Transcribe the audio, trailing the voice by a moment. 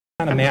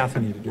kind of math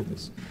you need to do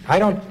this. I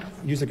don't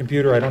use a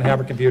computer. I don't have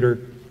a computer.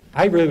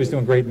 I really was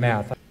doing great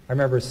math. I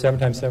remember 7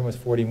 times 7 was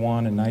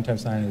 41, and 9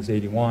 times 9 is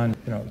 81.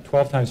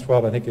 12 times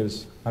 12, I think it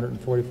was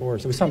 144.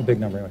 So it was some big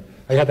number anyway.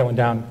 I had that one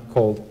down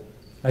cold. And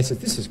I said,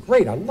 this is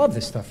great. I love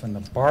this stuff. And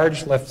the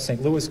barge left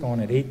St. Louis going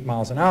at 8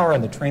 miles an hour,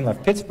 and the train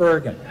left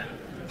Pittsburgh. And,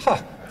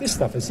 this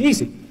stuff is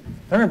easy.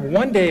 I remember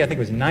one day, I think it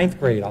was 9th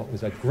grade, it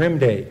was a grim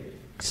day.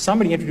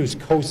 Somebody introduced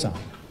cosine.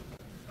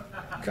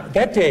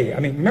 That day,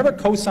 remember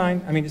cosine?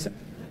 Does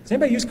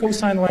anybody use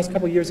cosine the last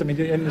couple of years?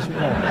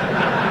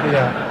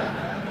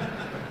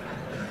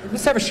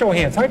 Let's have a show of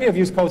hands. How many of you have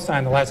used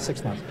cosine the last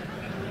 6 months?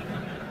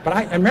 But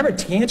I remember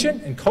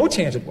tangent and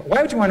cotangent.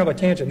 Why would you want to know about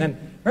tangent? And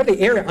then remember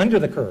the area under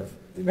the curve.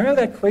 Remember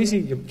that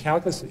crazy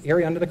calculus,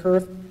 area under the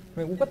curve?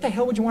 What the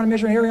hell would you want to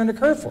measure an area under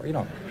curve for?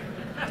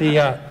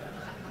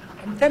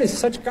 That is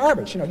such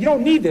garbage. You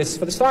don't need this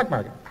for the stock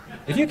market.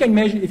 If you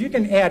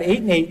can add 8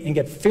 and 8 and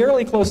get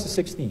fairly close to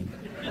 16,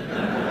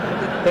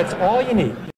 that's all you need.